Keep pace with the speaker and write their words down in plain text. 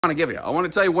want to give you. I want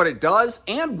to tell you what it does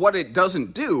and what it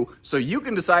doesn't do so you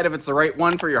can decide if it's the right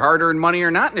one for your hard-earned money or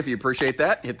not. And if you appreciate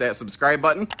that, hit that subscribe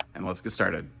button and let's get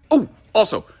started. Oh,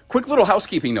 also, quick little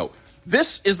housekeeping note.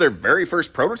 This is their very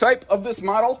first prototype of this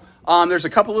model. There's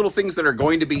a couple little things that are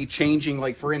going to be changing.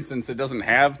 Like, for instance, it doesn't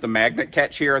have the magnet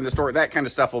catch here in the store. That kind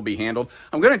of stuff will be handled.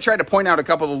 I'm going to try to point out a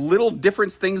couple of little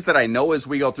different things that I know as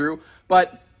we go through,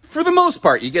 but for the most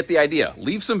part, you get the idea.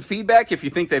 Leave some feedback if you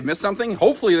think they've missed something.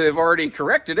 Hopefully they've already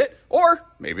corrected it, or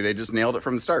maybe they just nailed it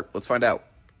from the start. Let's find out.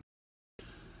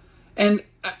 And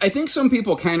I think some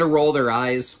people kind of roll their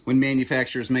eyes when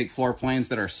manufacturers make floor plans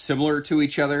that are similar to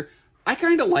each other. I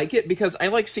kind of like it because I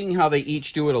like seeing how they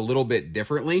each do it a little bit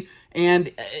differently.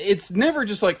 And it's never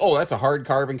just like, oh, that's a hard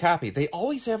carbon copy. They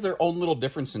always have their own little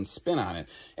difference and spin on it.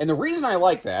 And the reason I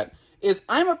like that is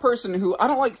I'm a person who, I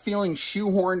don't like feeling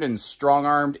shoehorned and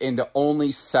strong-armed into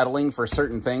only settling for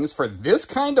certain things. For this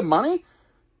kind of money,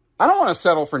 I don't want to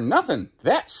settle for nothing.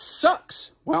 That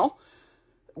sucks. Well,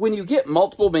 when you get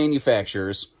multiple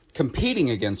manufacturers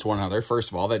competing against one another, first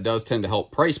of all, that does tend to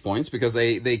help price points because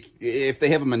if they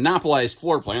have a monopolized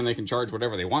floor plan, they can charge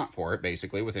whatever they want for it,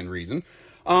 basically, within reason.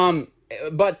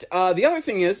 But the other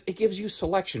thing is, it gives you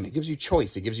selection. It gives you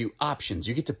choice. It gives you options.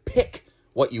 You get to pick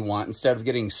what you want instead of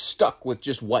getting stuck with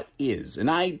just what is. And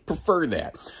I prefer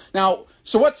that. Now,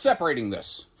 so what's separating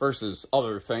this versus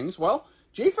other things? Well,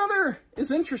 Jayco is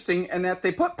interesting in that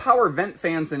they put power vent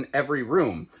fans in every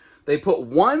room. They put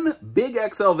one big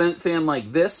XL vent fan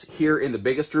like this here in the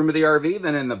biggest room of the RV.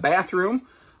 Then in the bathroom,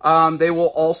 they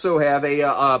will also have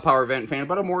a power vent fan,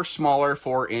 but a more smaller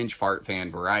 4-inch fart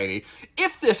fan variety.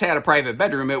 If this had a private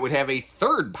bedroom, it would have a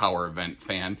third power vent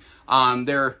fan.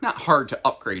 They're not hard to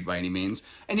upgrade by any means.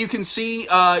 And you can see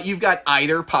you've got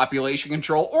either population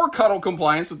control or cuddle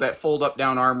compliance with that fold-up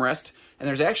down armrest. And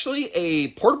there's actually a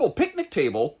portable picnic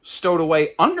table stowed away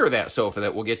under that sofa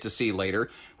that we'll get to see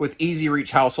later with easy reach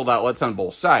household outlets on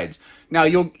both sides. Now, I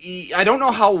don't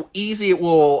know how easy it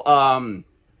will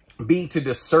be to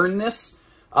discern this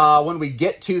when we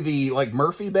get to the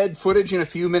Murphy bed footage in a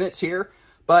few minutes here.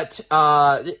 But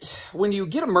when you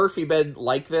get a Murphy bed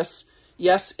like this,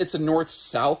 yes, it's a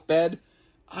north-south bed.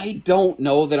 I don't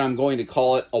know that I'm going to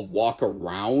call it a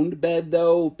walk-around bed,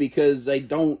 though, because I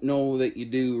don't know that you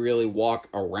do really walk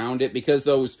around it, because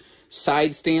those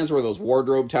side stands where those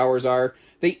wardrobe towers are,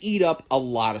 they eat up a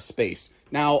lot of space.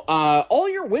 Now, all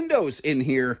your windows in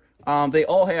here, they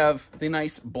all have the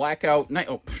nice blackout,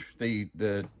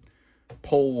 the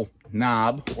pole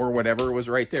knob or whatever was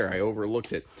right there. I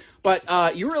overlooked it.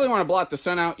 But you really want to block the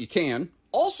sun out, you can.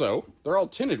 Also, they're all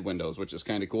tinted windows, which is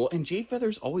kind of cool. And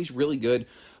Jayco's always really good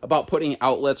about putting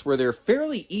outlets where they're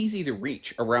fairly easy to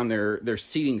reach around their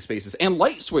seating spaces. And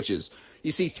light switches.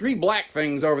 You see 3 black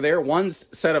things over there. One's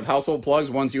set of household plugs,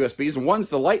 one's USBs, and one's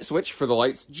the light switch for the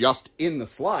lights just in the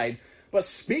slide. But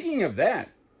speaking of that,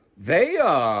 they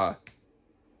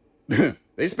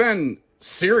spend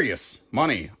serious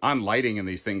money on lighting in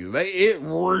these things. It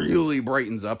really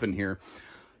brightens up in here.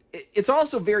 It's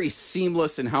also very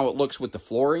seamless in how it looks with the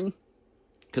flooring,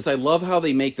 because I love how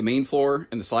they make the main floor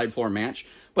and the slide floor match,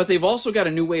 but they've also got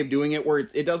a new way of doing it where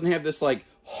it doesn't have this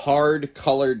hard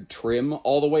colored trim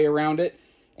all the way around it,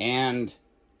 and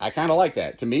I kind of like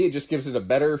that. To me, it just gives it a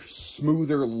better,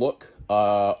 smoother look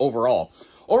overall.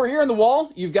 Over here on the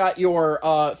wall, you've got your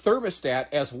thermostat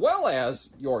as well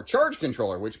as your charge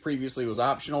controller, which previously was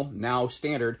optional, now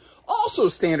standard. Also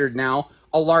standard now,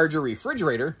 a larger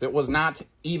refrigerator that was not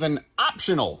even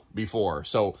optional before.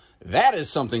 So that is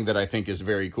something that I think is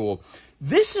very cool.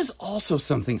 This is also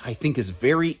something I think is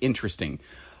very interesting.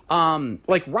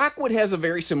 Rockwood has a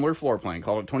very similar floor plan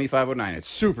called a 2509. It's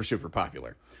super, super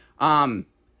popular.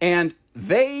 And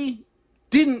they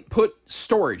didn't put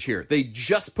storage here. They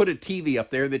just put a TV up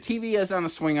there. The TV is on a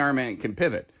swing arm and it can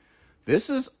pivot. This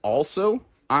is also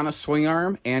on a swing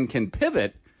arm and can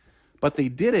pivot, but they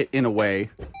did it in a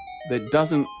way that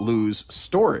doesn't lose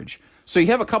storage. So you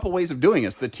have a couple ways of doing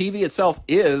this. The TV itself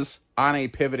is on a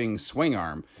pivoting swing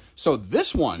arm. So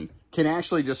this one can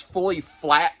actually just fully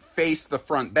flat face the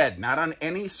front bed, not on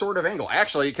any sort of angle.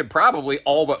 Actually, it could probably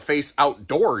all but face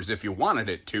outdoors if you wanted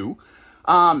it to.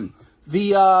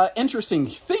 The interesting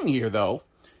thing here, though,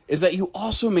 is that you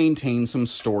also maintain some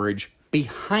storage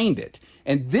behind it.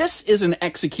 And this is an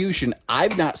execution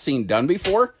I've not seen done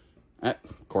before. Of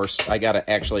course, I got to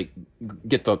actually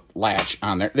get the latch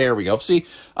on there. There we go. See,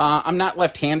 I'm not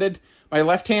left-handed. My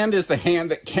left hand is the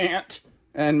hand that can't,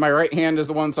 and my right hand is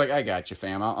the one that's like, I got you,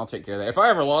 fam. I'll take care of that. If I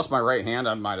ever lost my right hand,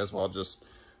 I might as well just,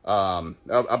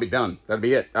 I'll be done. That'll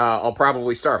be it. I'll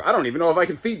probably starve. I don't even know if I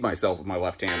can feed myself with my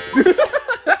left hand.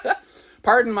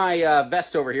 Pardon my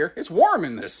vest over here. It's warm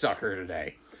in this sucker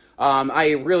today.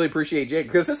 I really appreciate Jayco,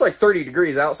 because it's like 30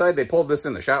 degrees outside. They pulled this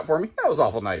in the shop for me. That was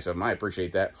awful nice of them. I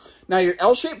appreciate that. Now, your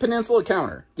L-shaped peninsula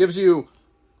counter gives you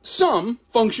some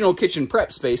functional kitchen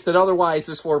prep space that otherwise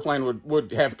this floor plan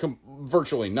would have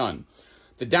virtually none.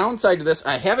 The downside to this,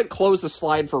 I haven't closed the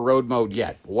slide for road mode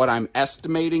yet. What I'm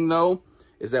estimating, though,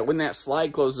 is that when that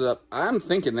slide closes up, I'm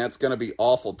thinking that's going to be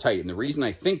awful tight. And the reason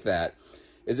I think that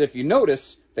is, if you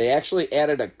notice, they actually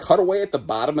added a cutaway at the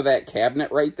bottom of that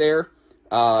cabinet right there,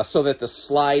 so that the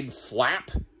slide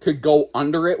flap could go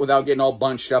under it without getting all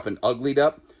bunched up and uglied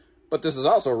up. But this is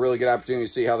also a really good opportunity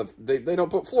to see how they don't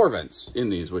put floor vents in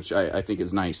these, which I think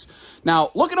is nice.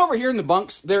 Now, looking over here in the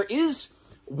bunks, there is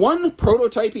one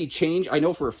prototype-y change I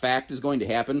know for a fact is going to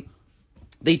happen.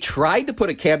 They tried to put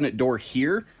a cabinet door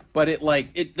here, but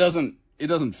it doesn't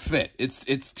fit.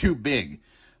 It's too big.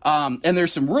 And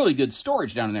there's some really good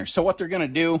storage down in there. So what they're going to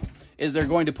do is they're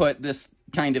going to put this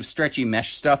kind of stretchy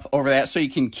mesh stuff over that so you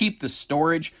can keep the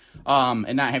storage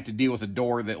and not have to deal with a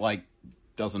door that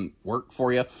doesn't work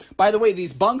for you. By the way,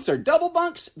 these bunks are double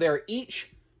bunks. They're each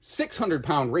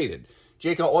 600-pound rated.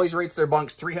 Jayco always rates their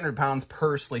bunks 300 pounds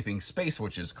per sleeping space,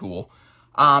 which is cool.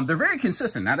 They're very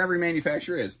consistent. Not every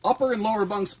manufacturer is. Upper and lower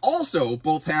bunks also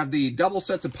both have the double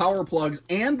sets of power plugs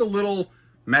and the little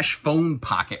mesh phone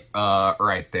pocket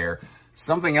right there.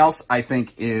 Something else I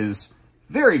think is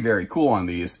very, very cool on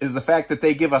these is the fact that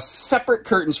they give us separate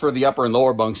curtains for the upper and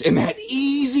lower bunks and that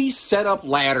easy setup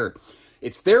ladder.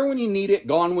 It's there when you need it,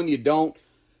 gone when you don't.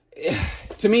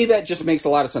 To me, that just makes a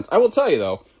lot of sense. I will tell you,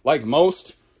 though, like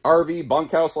most RV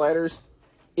bunkhouse ladders,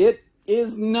 it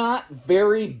is not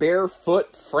very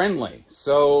barefoot friendly.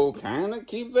 So kind of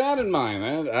keep that in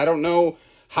mind. I don't know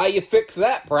how you fix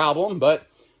that problem, but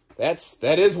that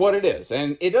is what it is.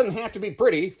 And it doesn't have to be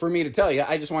pretty for me to tell you.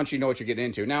 I just want you to know what you're getting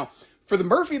into. Now, for the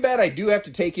Murphy bed, I do have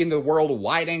to take into the world of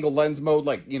wide-angle lens mode,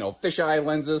 like, fisheye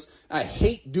lenses. I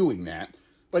hate doing that,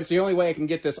 but it's the only way I can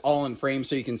get this all in frame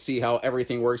so you can see how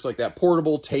everything works, like that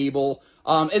portable table.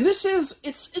 And this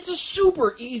it's a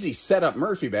super easy setup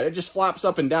Murphy bed. It just flops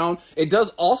up and down. It does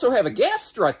also have a gas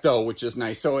strut, though, which is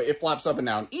nice, so it flops up and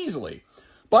down easily.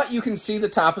 But you can see the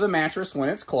top of the mattress when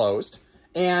it's closed.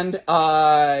 And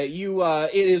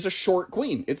it is a short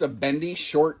queen. It's a bendy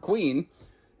short queen.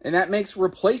 And that makes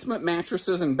replacement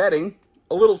mattresses and bedding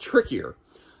a little trickier.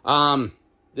 Again,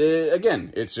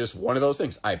 it's just one of those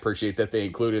things. I appreciate that they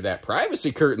included that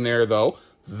privacy curtain there, though.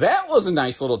 That was a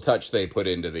nice little touch they put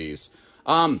into these.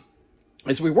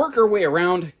 As we work our way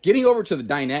around, getting over to the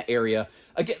dinette area,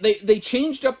 again, they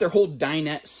changed up their whole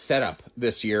dinette setup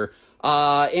this year.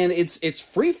 And it's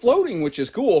free floating, which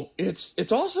is cool.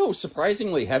 It's also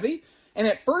surprisingly heavy. And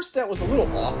at first that was a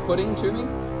little off-putting to me,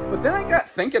 but then I got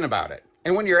thinking about it.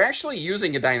 And when you're actually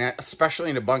using a dinette, especially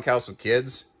in a bunkhouse with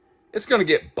kids, it's going to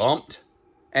get bumped.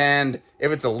 And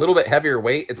if it's a little bit heavier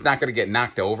weight, it's not going to get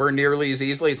knocked over nearly as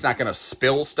easily. It's not going to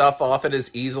spill stuff off it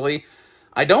as easily.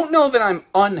 I don't know that I'm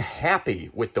unhappy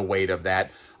with the weight of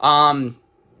that. I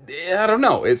don't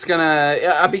know.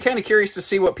 I'll be kind of curious to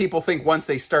see what people think once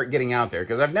they start getting out there,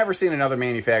 because I've never seen another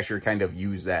manufacturer kind of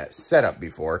use that setup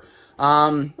before.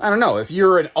 I don't know. If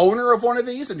you're an owner of one of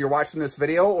these and you're watching this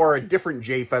video, or a different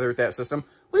J Feather at that system,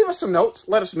 leave us some notes.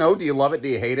 Let us know. Do you love it? Do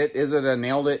you hate it? Is it a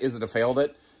nailed it? Is it a failed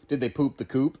it? Did they poop the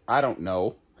coop? I don't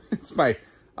know.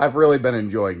 I've really been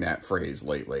enjoying that phrase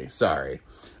lately. Sorry.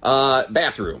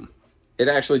 Bathroom. It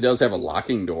actually does have a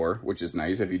locking door, which is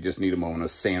nice if you just need a moment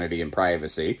of sanity and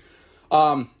privacy.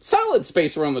 Solid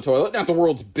space around the toilet. Not the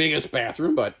world's biggest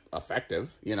bathroom, but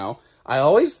effective,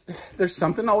 There's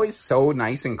something always so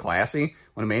nice and classy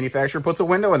when a manufacturer puts a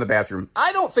window in the bathroom.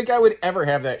 I don't think I would ever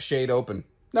have that shade open.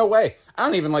 No way. I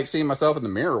don't even like seeing myself in the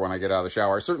mirror when I get out of the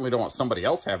shower. I certainly don't want somebody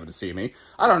else having to see me.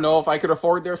 I don't know if I could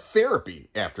afford their therapy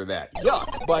after that.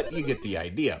 Yuck, but you get the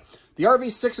idea. The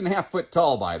RV's 6.5 foot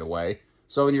tall, by the way.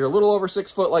 So when you're a little over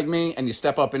 6 foot like me and you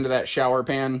step up into that shower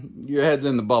pan, your head's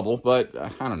in the bubble. But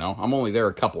I don't know. I'm only there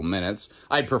a couple minutes.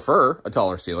 I'd prefer a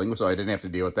taller ceiling so I didn't have to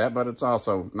deal with that. But it's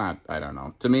also not, I don't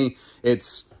know. To me,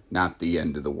 it's not the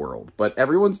end of the world. But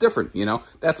everyone's different,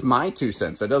 That's my 2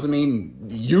 cents. That doesn't mean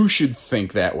you should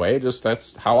think that way. Just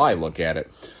that's how I look at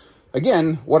it.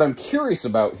 Again, what I'm curious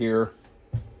about here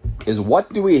is what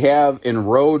do we have in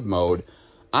road mode?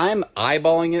 I'm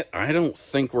eyeballing it. I don't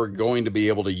think we're going to be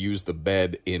able to use the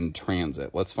bed in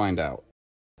transit. Let's find out.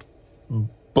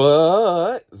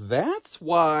 But that's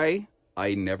why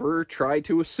I never try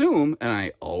to assume, and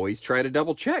I always try to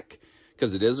double check,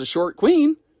 because it is a short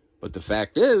queen. But the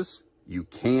fact is, you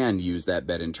can use that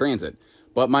bed in transit.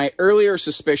 But my earlier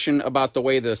suspicion about the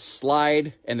way the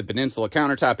slide and the peninsula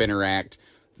countertop interact,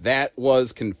 that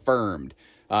was confirmed.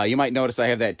 You might notice I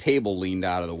have that table leaned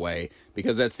out of the way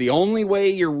because that's the only way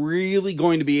you're really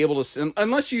going to be able to,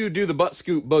 unless you do the butt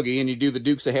scoop boogie and you do the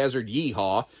Dukes of Hazzard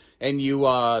yeehaw and you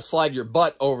slide your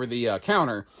butt over the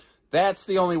counter. That's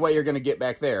the only way you're going to get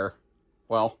back there.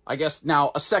 Well, I guess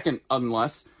now a second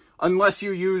unless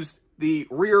you use the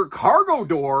rear cargo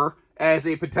door as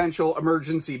a potential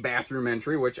emergency bathroom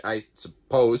entry, which I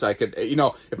suppose I could, you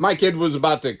know, if my kid was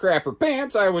about to crap her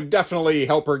pants, I would definitely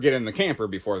help her get in the camper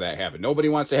before that happened. Nobody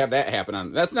wants to have that happen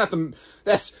on, that's not the,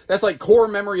 that's like core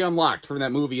memory unlocked from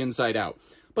that movie Inside Out.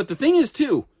 But the thing is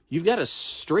too, you've got a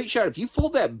straight shot. If you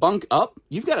fold that bunk up,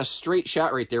 you've got a straight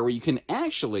shot right there where you can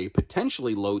actually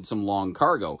potentially load some long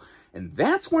cargo. And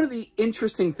that's one of the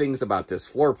interesting things about this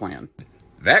floor plan.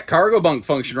 That cargo bunk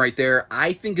function right there,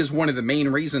 I think, is one of the main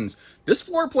reasons this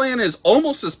floor plan is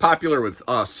almost as popular with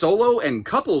solo and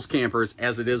couples campers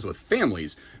as it is with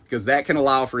families, because that can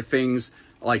allow for things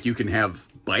like you can have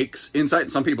bikes inside.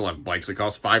 Some people have bikes that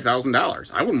cost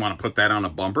 $5,000. I wouldn't want to put that on a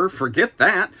bumper. Forget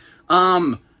that.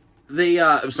 Some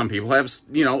people have,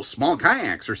 you know, small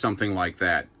kayaks or something like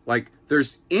that. Like,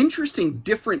 there's interesting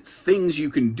different things you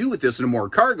can do with this in a more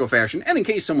cargo fashion. And in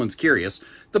case someone's curious,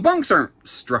 the bunks aren't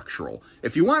structural.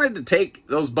 If you wanted to take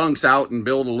those bunks out and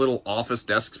build a little office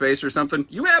desk space or something,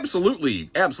 you absolutely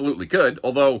could.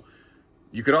 Although,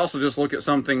 you could also just look at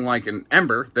something like an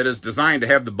Ember that is designed to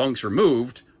have the bunks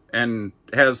removed and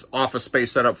has office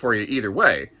space set up for you either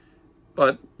way.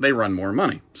 But they run more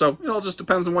money. So it all just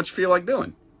depends on what you feel like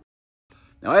doing.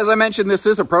 Now, as I mentioned, this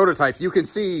is a prototype. You can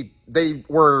see they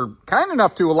were kind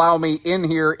enough to allow me in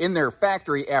here in their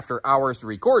factory after hours to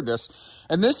record this.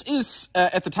 And this is,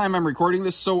 at the time I'm recording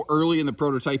this, so early in the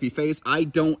prototypey phase, I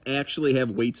don't actually have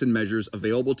weights and measures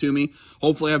available to me.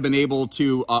 Hopefully I've been able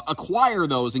to acquire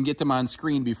those and get them on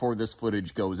screen before this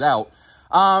footage goes out.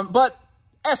 But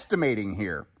estimating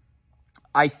here,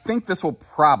 I think this will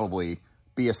probably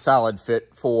be a solid fit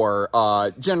for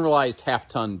generalized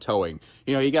half-ton towing.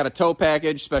 You know, you got a tow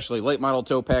package, especially late model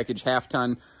tow package,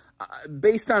 half-ton.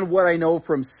 Based on what I know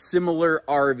from similar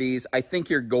RVs, I think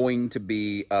you're going to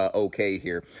be okay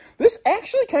here. This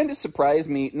actually kind of surprised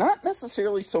me, not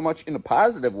necessarily so much in a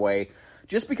positive way,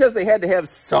 just because they had to have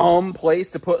some place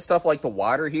to put stuff like the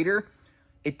water heater.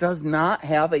 It does not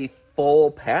have a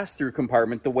full pass-through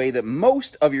compartment the way that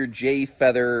most of your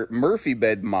J-Feather Murphy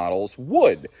bed models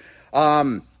would.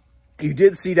 You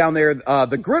did see down there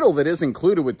the griddle that is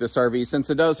included with this RV, since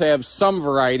it does have some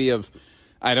variety of,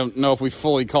 I don't know if we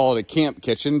fully call it a camp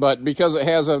kitchen, but because it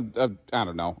has I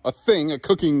don't know, a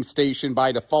cooking station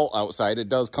by default outside, it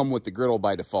does come with the griddle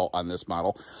by default on this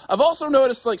model. I've also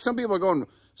noticed, like, some people are going,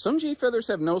 some J-Feathers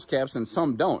have nose caps and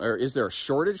some don't. Or is there a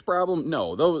shortage problem?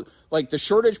 No, though, like, the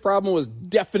shortage problem was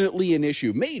definitely an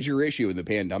issue, major issue in the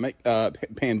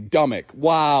pandemic.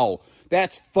 Wow.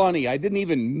 That's funny. I didn't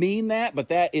even mean that, but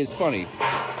that is funny.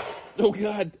 Oh,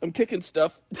 God, I'm kicking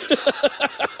stuff.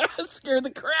 Scared the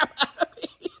crap out of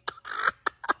me.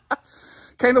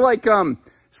 Kind of like,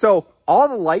 so all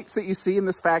the lights that you see in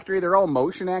this factory, they're all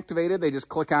motion activated. They just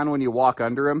click on when you walk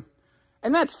under them.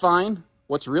 And that's fine.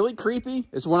 What's really creepy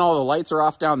is when all the lights are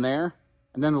off down there,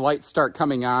 and then the lights start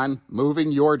coming on,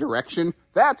 moving your direction.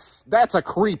 That's a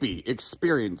creepy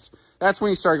experience. That's when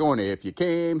you start going, if you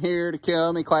came here to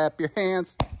kill me, clap your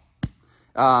hands.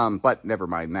 But never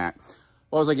mind that.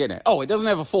 What was I getting at? Oh, it doesn't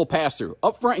have a full pass-through.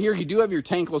 Up front here, you do have your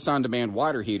tankless on-demand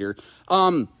water heater.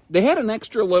 They had an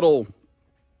extra little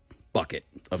bucket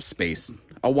of space,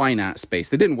 a why not space.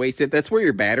 They didn't waste it. That's where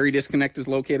your battery disconnect is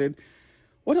located.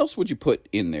 What else would you put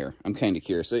in there? I'm kind of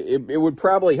curious. It would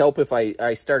probably help if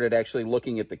I started actually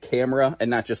looking at the camera and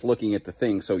not just looking at the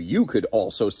thing, so you could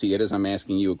also see it as I'm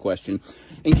asking you a question.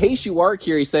 In case you are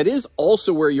curious, that is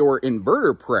also where your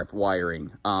inverter prep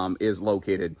wiring is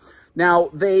located. Now,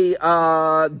 they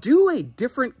do a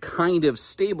different kind of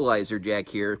stabilizer jack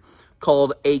here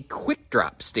called a quick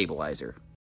drop stabilizer.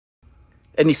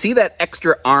 And you see that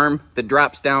extra arm that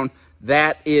drops down?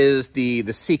 That is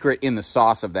the secret in the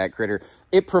sauce of that critter.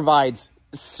 It provides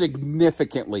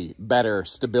significantly better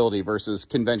stability versus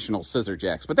conventional scissor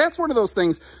jacks. But that's one of those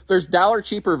things. There's dollar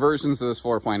cheaper versions of this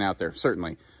floor plan out there,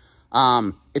 certainly.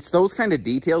 It's those kind of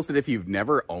details that if you've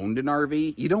never owned an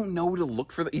RV, you don't know to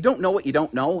look for. You don't know what you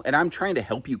don't know, and I'm trying to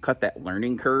help you cut that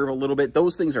learning curve a little bit.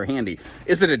 Those things are handy.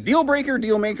 Is it a deal breaker,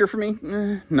 deal maker for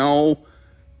me? No.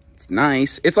 It's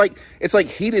nice. It's like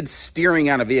heated steering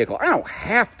on a vehicle. I don't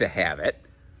have to have it.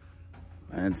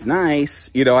 It's nice.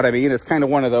 You know what I mean? It's kind of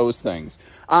one of those things.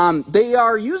 They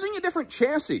are using a different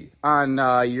chassis on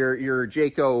your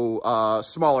Jayco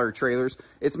smaller trailers.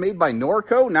 It's made by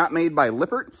Norco, not made by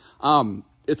Lippert.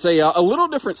 It's a little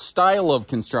different style of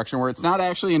construction where it's not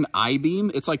actually an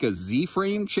I-beam. It's like a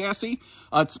Z-frame chassis.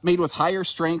 It's made with higher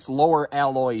strength, lower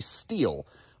alloy steel,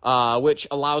 which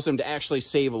allows them to actually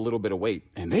save a little bit of weight.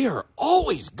 And they are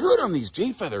always good on these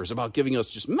J-feathers about giving us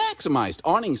just maximized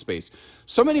awning space.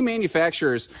 So many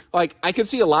manufacturers, like I could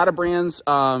see a lot of brands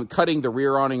cutting the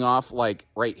rear awning off like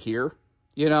right here,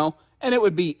 you know, and it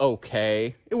would be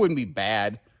okay. It wouldn't be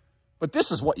bad. But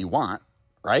this is what you want,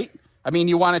 right? I mean,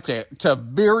 you want it to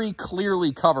very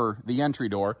clearly cover the entry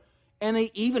door, and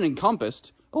they even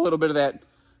encompassed a little bit of that,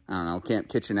 I don't know, camp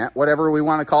kitchenette, whatever we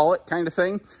want to call it, kind of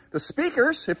thing. The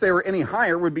speakers, if they were any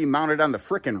higher, would be mounted on the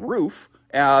frickin' roof.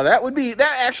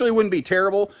 That actually wouldn't be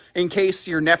terrible in case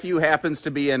your nephew happens to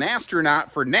be an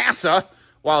astronaut for NASA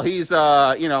while he's,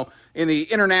 you know, in the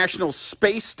International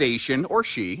Space Station, or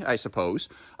she, I suppose.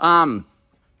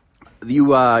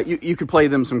 You could play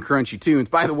them some crunchy tunes.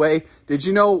 By the way, did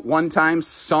you know one time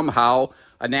somehow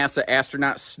a NASA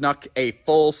astronaut snuck a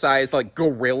full-size like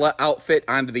gorilla outfit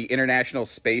onto the International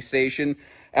Space Station?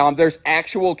 There's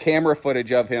actual camera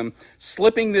footage of him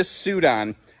slipping this suit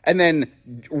on and then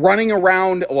running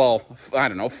around, well, I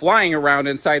don't know, flying around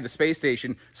inside the space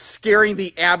station, scaring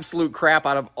the absolute crap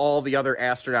out of all the other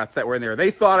astronauts that were in there.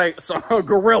 They thought I saw a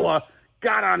gorilla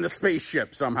got on the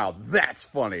spaceship somehow. That's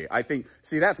funny. I think,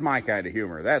 see, that's my kind of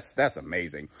humor. That's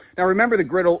amazing. Now, remember, the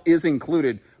griddle is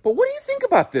included, but what do you think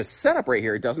about this setup right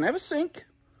here? It doesn't have a sink.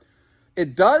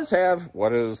 It does have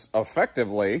what is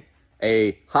effectively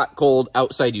a hot-cold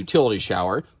outside utility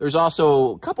shower. There's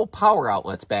also a couple power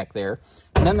outlets back there,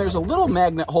 and then there's a little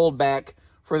magnet hold back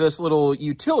for this little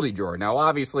utility drawer. Now,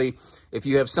 obviously, if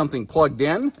you have something plugged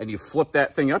in and you flip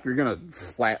that thing up, you're going to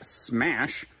flat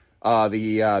smash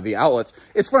the outlets.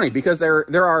 It's funny because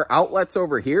there are outlets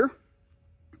over here.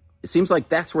 It seems like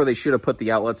that's where they should have put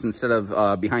the outlets instead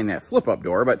of behind that flip-up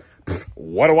door, but pff,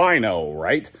 what do I know,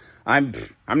 right? I'm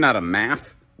not a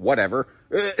math, whatever.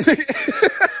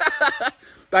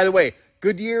 By the way,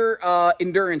 Goodyear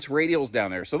Endurance radials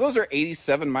down there. So those are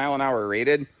 87 mile an hour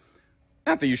rated.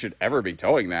 Not that you should ever be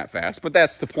towing that fast, but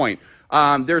that's the point.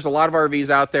 There's a lot of RVs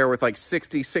out there with like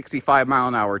 60, 65 mile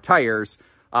an hour tires.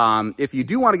 If you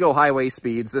do want to go highway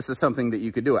speeds, this is something that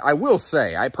you could do. I will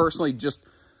say, I personally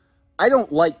I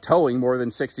don't like towing more than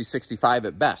 60, 65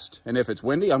 at best. And if it's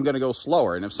windy, I'm going to go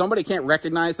slower. And if somebody can't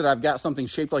recognize that I've got something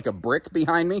shaped like a brick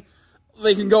behind me,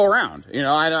 they can go around. You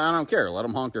know, I don't care. Let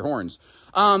them honk their horns.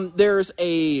 There's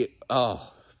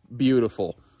oh,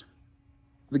 beautiful.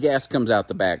 The gas comes out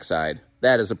the backside.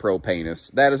 That is a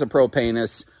propanus. That is a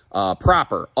propanus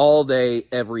proper all day,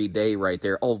 every day right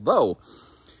there. Although,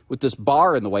 with this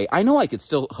bar in the way, I know I could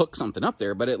still hook something up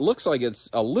there, but it looks like it's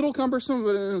a little cumbersome,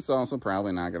 but it's also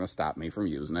probably not going to stop me from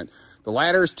using it. The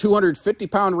ladder is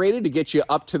 250-pound rated to get you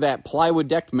up to that plywood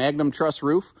decked Magnum truss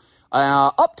roof.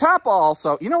 Up top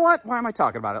also, you know what? Why am I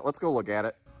talking about it? Let's go look at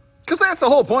it. Because that's the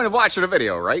whole point of watching a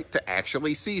video, right? To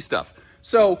actually see stuff.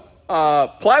 So,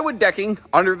 plywood decking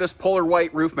under this polar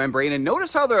white roof membrane, and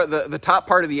notice how the top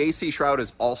part of the AC shroud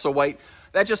is also white.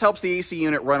 That just helps the AC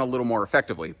unit run a little more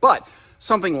effectively. But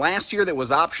something last year that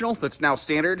was optional, that's now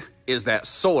standard, is that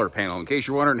solar panel. In case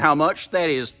you're wondering how much, that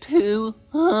is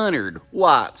 200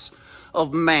 watts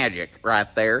of magic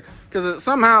right there. Because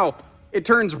somehow it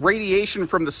turns radiation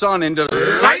from the sun into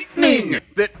lightning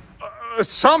that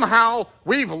somehow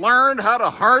we've learned how to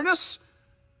harness.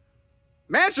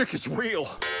 Magic is real.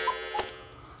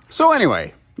 So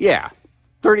anyway, yeah,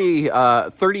 30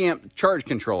 amp charge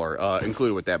controller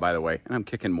included with that, by the way. And I'm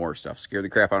kicking more stuff. Scared the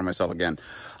crap out of myself again.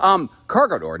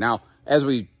 Cargo door. Now, as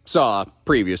we saw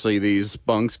previously, these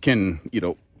bunks can, you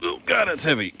know, oh God, it's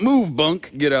heavy. Move,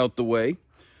 bunk, get out the way.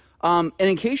 And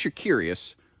in case you're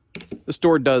curious, this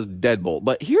door does deadbolt.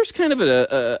 But here's kind of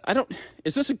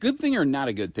is this a good thing or not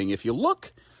a good thing? If you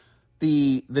look,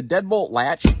 the deadbolt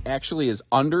latch actually is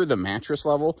under the mattress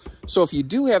level. So if you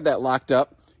do have that locked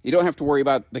up, you don't have to worry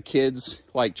about the kids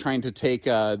like trying to take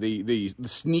the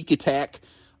sneak attack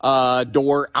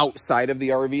door outside of the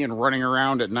RV and running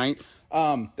around at night.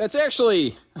 That's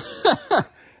actually,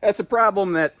 that's a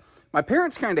problem that my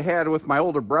parents kind of had with my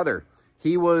older brother.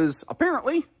 He was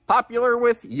apparently popular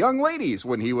with young ladies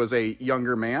when he was a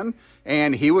younger man,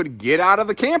 and he would get out of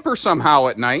the camper somehow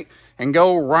at night and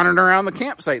go running around the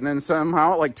campsite, and then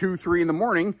somehow at like 2, 3 in the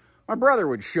morning, my brother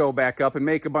would show back up and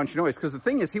make a bunch of noise, because the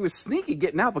thing is, he was sneaky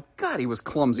getting out, but God, he was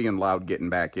clumsy and loud getting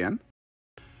back in.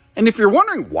 And if you're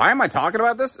wondering, why am I talking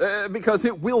about this? Because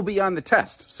it will be on the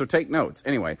test, so take notes.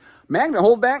 Anyway, magnet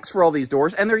holdbacks for all these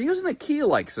doors, and they're using a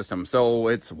key-like system, so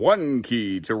it's one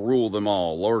key to rule them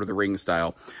all, Lord of the Rings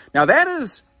style. Now, that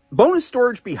is bonus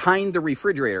storage behind the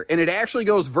refrigerator, and it actually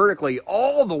goes vertically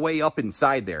all the way up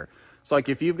inside there. So like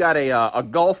if you've got a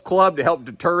golf club to help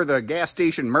deter the gas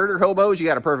station murder hobos, you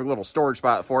got a perfect little storage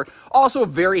spot for it. Also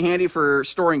very handy for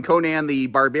storing Conan the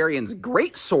Barbarian's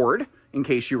great sword, in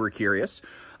case you were curious.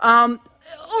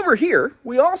 Over here,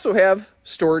 we also have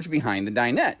storage behind the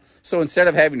dinette. So instead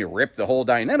of having to rip the whole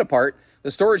dinette apart,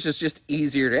 the storage is just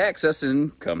easier to access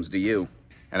and comes to you.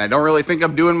 And I don't really think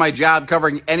I'm doing my job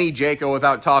covering any Jayco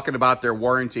without talking about their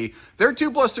warranty. Their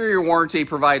 2+ 3 year warranty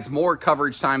provides more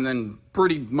coverage time than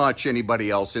pretty much anybody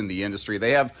else in the industry.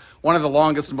 They have one of the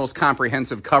longest and most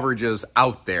comprehensive coverages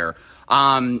out there.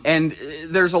 And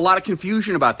there's a lot of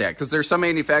confusion about that because there's some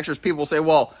manufacturers, people say,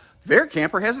 well, their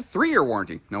camper has a 3-year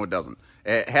warranty. No, it doesn't.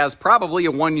 It has probably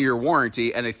a 1-year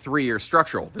warranty and a 3-year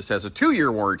structural. This has a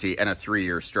 2-year warranty and a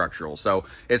 3-year structural. So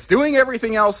it's doing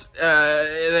everything else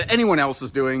that anyone else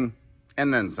is doing,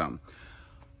 and then some.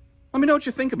 Let me know what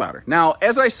you think about her. Now,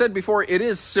 as I said before, it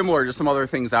is similar to some other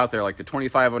things out there, like the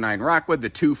 2509 Rockwood, the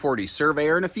 240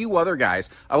 Surveyor, and a few other guys.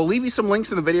 I will leave you some links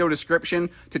in the video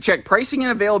description to check pricing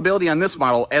and availability on this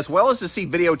model, as well as to see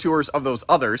video tours of those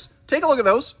others. Take a look at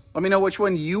those. Let me know which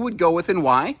one you would go with and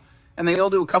why. And they all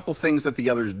do a couple things that the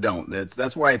others don't.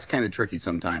 That's why it's kind of tricky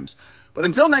sometimes. But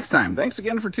until next time, thanks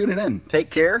again for tuning in. Take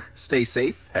care, stay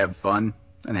safe, have fun,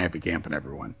 and happy camping,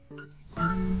 everyone.